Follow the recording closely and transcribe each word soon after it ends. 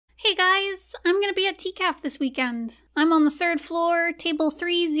guys! I'm gonna be at TCAF this weekend. I'm on the 3rd floor, table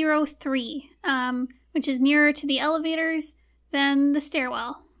 303, which is nearer to the elevators than the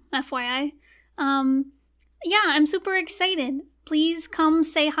stairwell, FYI. Yeah, I'm super excited. Please come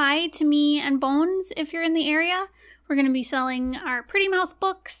say hi to me and Bones if you're in the area. We're gonna be selling our Pretty Mouth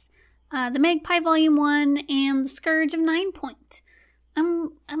books, the Magpie Volume 1, and the Scourge of Ninepoint.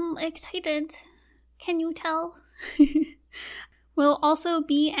 I'm excited. Can you tell? We'll also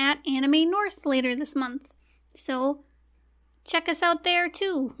be at Anime North later this month, so check us out there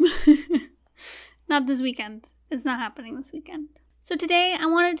too. Not this weekend. It's not happening this weekend. So today I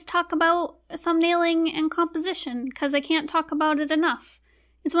wanted to talk about thumbnailing and composition, because I can't talk about it enough.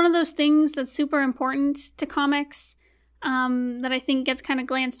 It's one of those things that's super important to comics that I think gets kind of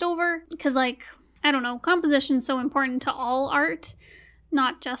glanced over, because I don't know, composition's so important to all art,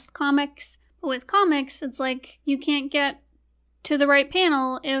 not just comics. But with comics, it's like you can't get to the right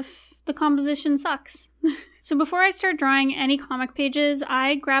panel if the composition sucks. So before I start drawing any comic pages,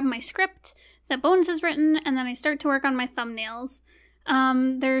 I grab my script that Bones has written, and then I start to work on my thumbnails.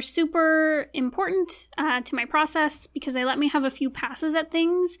 They're super important to my process because they let me have a few passes at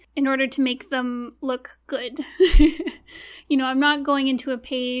things in order to make them look good. You know, I'm not going into a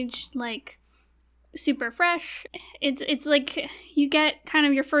page like super fresh. It's like you get kind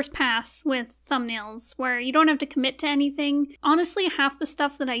of your first pass with thumbnails where you don't have to commit to anything. Honestly, half the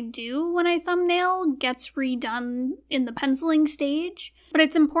stuff that I do when I thumbnail gets redone in the penciling stage, but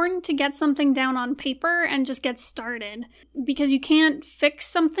it's important to get something down on paper and just get started, because you can't fix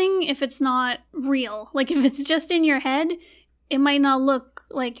something if it's not real. Like if it's just in your head, it might not look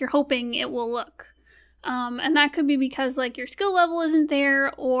like you're hoping it will look. And that could be because like your skill level isn't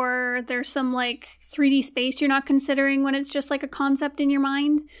there, or there's some like 3D space you're not considering when it's just like a concept in your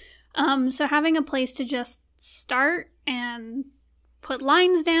mind. So having a place to just start and put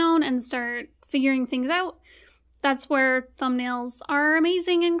lines down and start figuring things out, that's where thumbnails are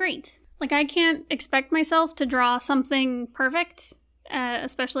amazing and great. Like I can't expect myself to draw something perfect,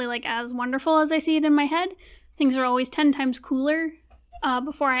 especially like as wonderful as I see it in my head. Things are always 10 times cooler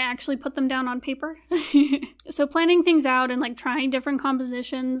before I actually put them down on paper. So planning things out and like trying different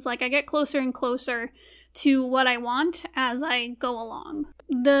compositions, like I get closer and closer to what I want as I go along.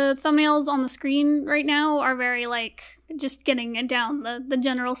 The thumbnails on the screen right now are very like just getting down the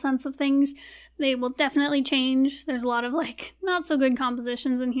general sense of things. They will definitely change. There's a lot of like not so good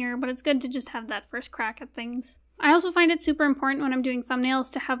compositions in here, but it's good to just have that first crack at things. I also find it super important when I'm doing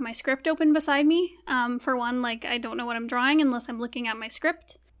thumbnails to have my script open beside me. For one, like I don't know what I'm drawing unless I'm looking at my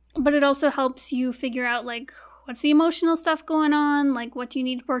script. But it also helps you figure out like what's the emotional stuff going on, like what do you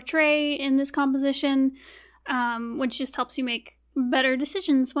need to portray in this composition, which just helps you make better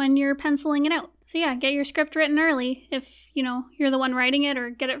decisions when you're penciling it out. So yeah, get your script written early if, you know, you're the one writing it, or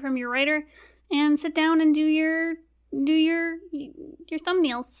get it from your writer, and sit down and do your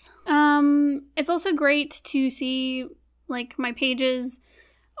thumbnails. It's also great to see like my pages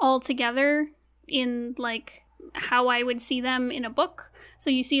all together in like how I would see them in a book. So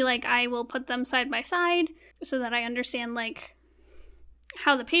you see like I will put them side by side so that I understand like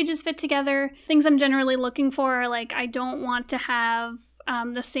how the pages fit together. Things I'm generally looking for are like I don't want to have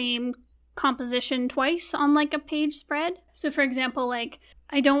the same composition twice on like a page spread. So for example, like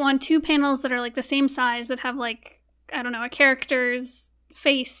I don't want 2 panels that are like the same size that have like, I don't know, a character's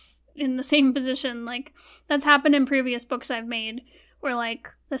face in the same position. Like that's happened in previous books I've made where like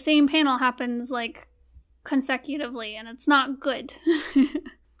the same panel happens like consecutively and it's not good.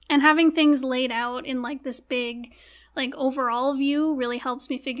 And having things laid out in like this big like overall view really helps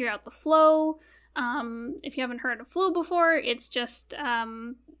me figure out the flow. If you haven't heard of flow before, it's just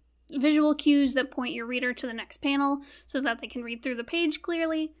visual cues that point your reader to the next panel so that they can read through the page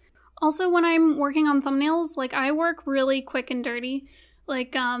clearly. Also, when I'm working on thumbnails, like I work really quick and dirty.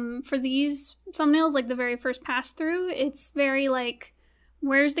 Like for these thumbnails, like the very first pass through, it's very like,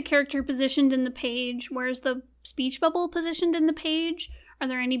 where's the character positioned in the page? Where's the speech bubble positioned in the page? Are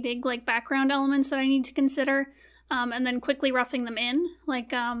there any big like background elements that I need to consider? And then quickly roughing them in.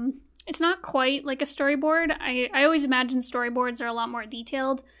 Like it's not quite like a storyboard. I always imagine storyboards are a lot more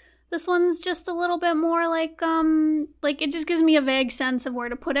detailed. This one's just a little bit more like it just gives me a vague sense of where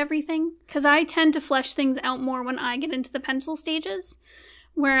to put everything. Because I tend to flesh things out more when I get into the pencil stages.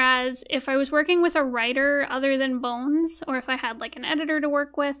 Whereas if I was working with a writer other than Bones, or if I had like an editor to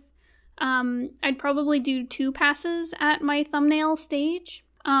work with, I'd probably do 2 passes at my thumbnail stage.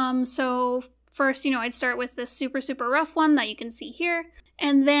 So first, you know, I'd start with this super, super rough one that you can see here.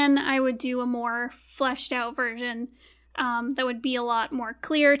 And then I would do a more fleshed out version that would be a lot more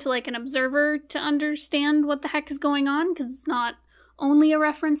clear to like an observer to understand what the heck is going on, because it's not only a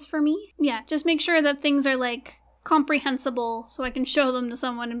reference for me. Yeah, just make sure that things are like comprehensible so I can show them to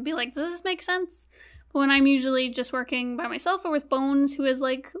someone and be like, does this make sense? But when I'm usually just working by myself or with Bones, who has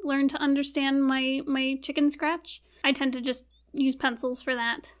like learned to understand my chicken scratch, I tend to just use pencils for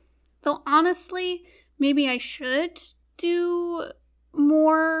that. Though honestly, maybe I should do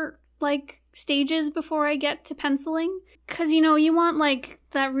more like stages before I get to penciling. Because, you know, you want like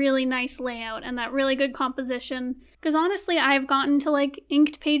that really nice layout and that really good composition. Because honestly, I've gotten to like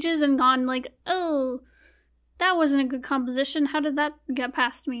inked pages and gone like, oh, that wasn't a good composition. How did that get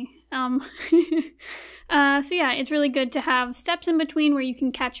past me? So yeah, it's really good to have steps in between where you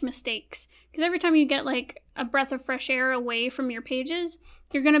can catch mistakes. Because every time you get like a breath of fresh air away from your pages,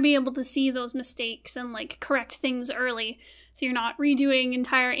 you're going to be able to see those mistakes and like correct things early. So you're not redoing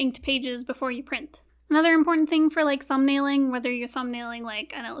entire inked pages before you print. Another important thing for like thumbnailing, whether you're thumbnailing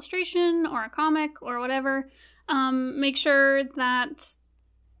like an illustration or a comic or whatever, make sure that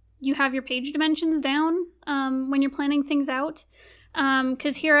you have your page dimensions down when you're planning things out.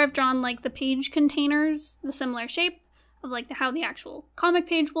 Because here I've drawn like the page containers, the similar shape of like how the actual comic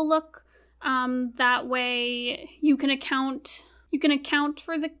page will look. That way you can account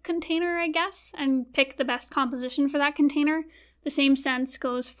for the container, I guess, and pick the best composition for that container. The same sense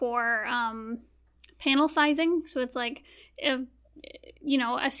goes for panel sizing. So it's like, if, you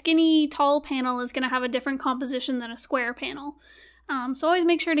know, a skinny, tall panel is going to have a different composition than a square panel. So always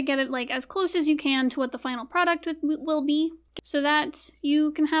make sure to get it like as close as you can to what the final product will be, so that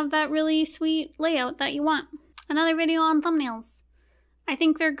you can have that really sweet layout that you want. Another video on thumbnails. I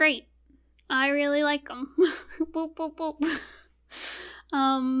think they're great. I really like them. Boop, boop, boop.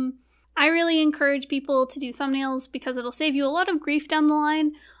 I really encourage people to do thumbnails because it'll save you a lot of grief down the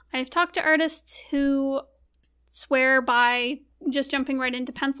line. I've talked to artists who swear by just jumping right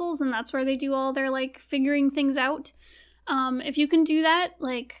into pencils, and that's where they do all their like figuring things out. If you can do that,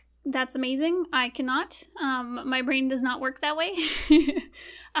 like, that's amazing. I cannot. My brain does not work that way.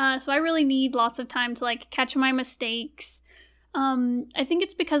 So I really need lots of time to like catch my mistakes. I think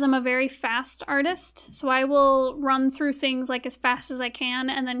it's because I'm a very fast artist, so I will run through things like as fast as I can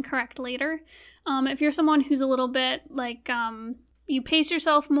and then correct later. If you're someone who's a little bit like, you pace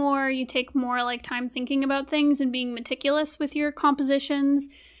yourself more, you take more like time thinking about things and being meticulous with your compositions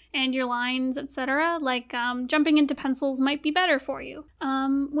and your lines, etc., like jumping into pencils might be better for you,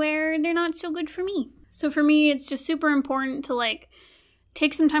 where they're not so good for me. So for me, it's just super important to like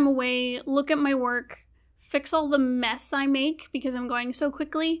take some time away, look at my work, fix all the mess I make because I'm going so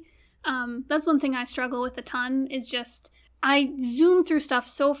quickly. That's one thing I struggle with a ton, is just I zoom through stuff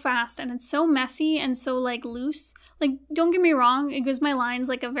so fast and it's so messy and so like loose. Like, don't get me wrong, it gives my lines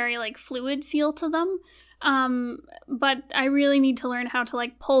like a very like fluid feel to them. But I really need to learn how to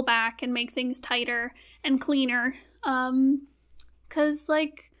like pull back and make things tighter and cleaner. 'Cause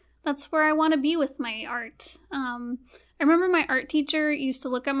like that's where I want to be with my art. I remember my art teacher used to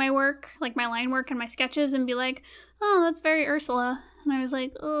look at my work, like my line work and my sketches, and be like, oh, that's very Ursula. And I was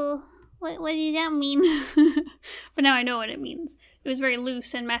like, oh, what does that mean? But now I know what it means. It was very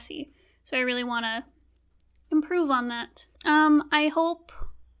loose and messy. So I really want to improve on that. I hope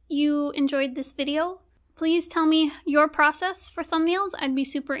you enjoyed this video. Please tell me your process for thumbnails. I'd be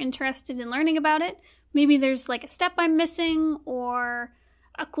super interested in learning about it. Maybe there's like a step I'm missing or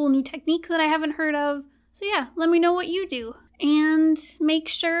a cool new technique that I haven't heard of. So yeah, let me know what you do. And make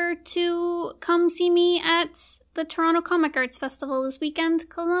sure to come see me at the Toronto Comic Arts Festival this weekend,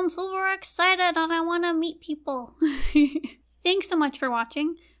 because I'm super excited and I want to meet people. Thanks so much for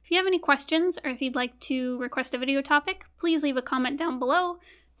watching. If you have any questions or if you'd like to request a video topic, please leave a comment down below.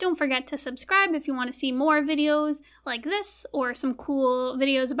 Don't forget to subscribe if you want to see more videos like this or some cool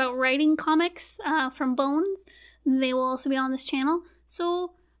videos about writing comics from Bones. They will also be on this channel.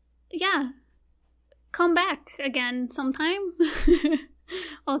 So yeah, come back again sometime.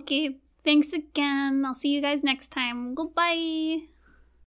 Okay, thanks again. I'll see you guys next time. Goodbye.